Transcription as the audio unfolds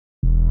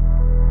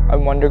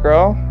I'm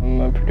WondaGurl.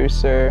 I'm a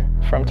producer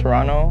from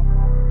Toronto.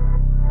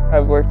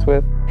 I've worked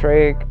with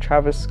Drake,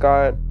 Travis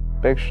Scott,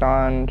 Big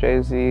Sean,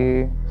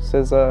 Jay-Z,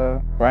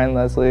 SZA, Ryan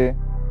Leslie.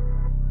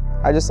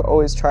 I just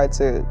always try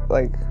to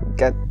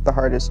get the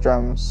hardest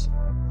drums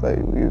that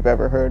you've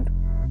ever heard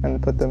and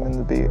put them in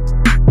the beat.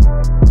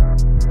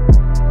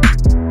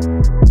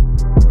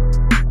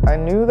 I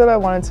knew that I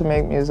wanted to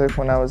make music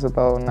when I was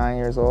about 9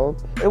 years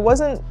old. It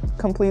wasn't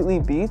completely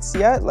beats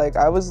yet.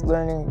 I was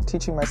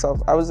teaching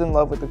myself. I was in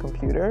love with the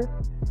computer,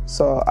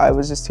 so I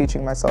was just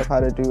teaching myself how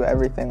to do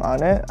everything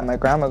on it. And my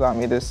grandma got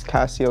me this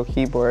Casio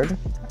keyboard,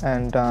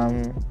 and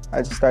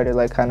I just started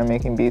kind of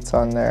making beats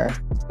on there.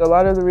 A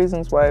lot of the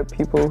reasons why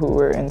people who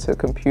were into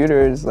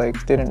computers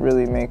didn't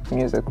really make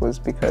music was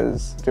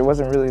because there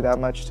wasn't really that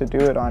much to do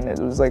it on. It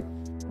was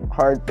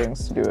hard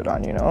things to do it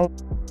on, you know?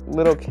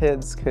 Little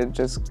kids could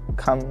just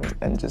come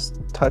and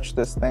just touch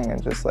this thing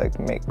and just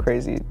make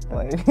crazy,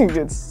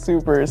 it's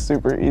super,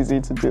 super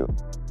easy to do.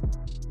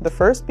 The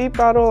first beat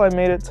battle, I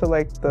made it to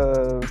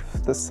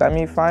the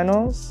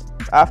semi-finals.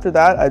 After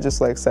that, I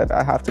just said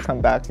I have to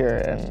come back here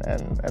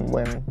and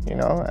win, you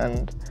know?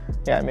 And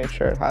yeah, I made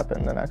sure it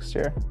happened the next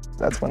year.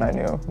 That's when I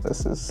knew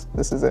this is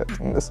it,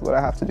 and this is what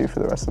I have to do for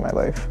the rest of my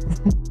life.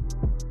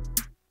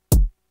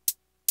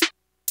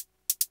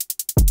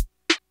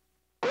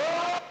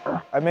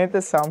 I made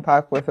this sound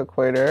pack with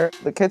Equator.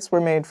 The kits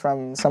were made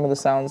from some of the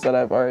sounds that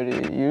I've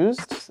already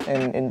used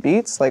in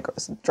beats, like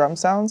drum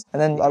sounds. And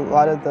then a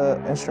lot of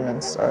the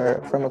instruments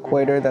are from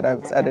Equator that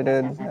I've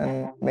edited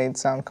and made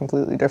sound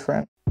completely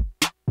different.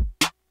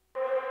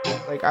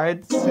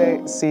 I'd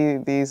see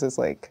these as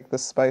the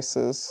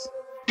spices.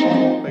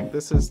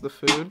 This is the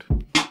food.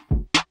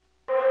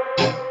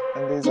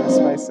 And these are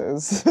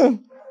spices.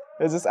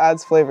 It just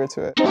adds flavor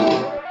to it.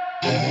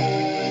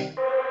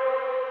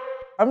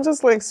 I'm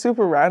just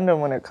super random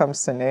when it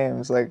comes to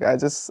names.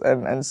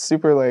 And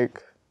super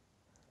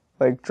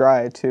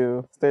dry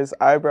too. There's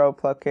eyebrow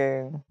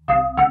plucking,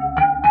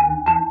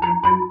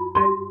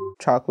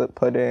 chocolate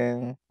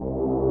pudding,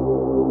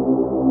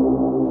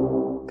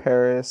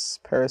 Paris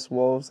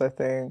wolves, I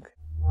think.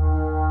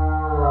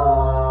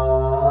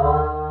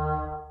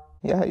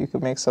 Yeah, you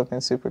could make something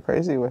super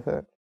crazy with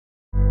it.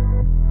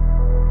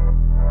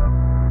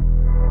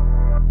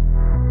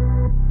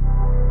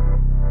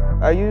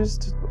 I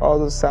used all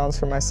the sounds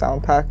from my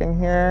sound pack in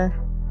here.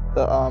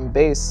 The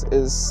bass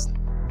is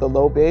the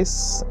low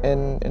bass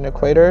in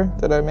Equator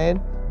that I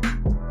made.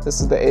 This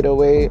is the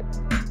 808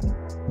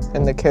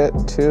 in the kit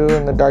too,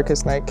 in the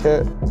Darkest Night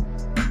kit.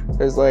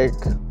 There's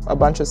a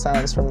bunch of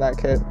sounds from that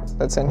kit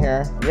that's in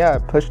here. Yeah,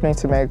 it pushed me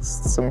to make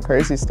some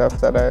crazy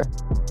stuff that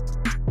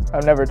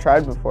I've never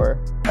tried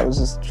before. I was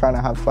just trying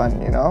to have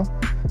fun, you know?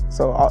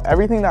 So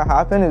everything that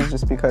happened is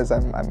just because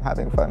I'm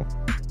having fun.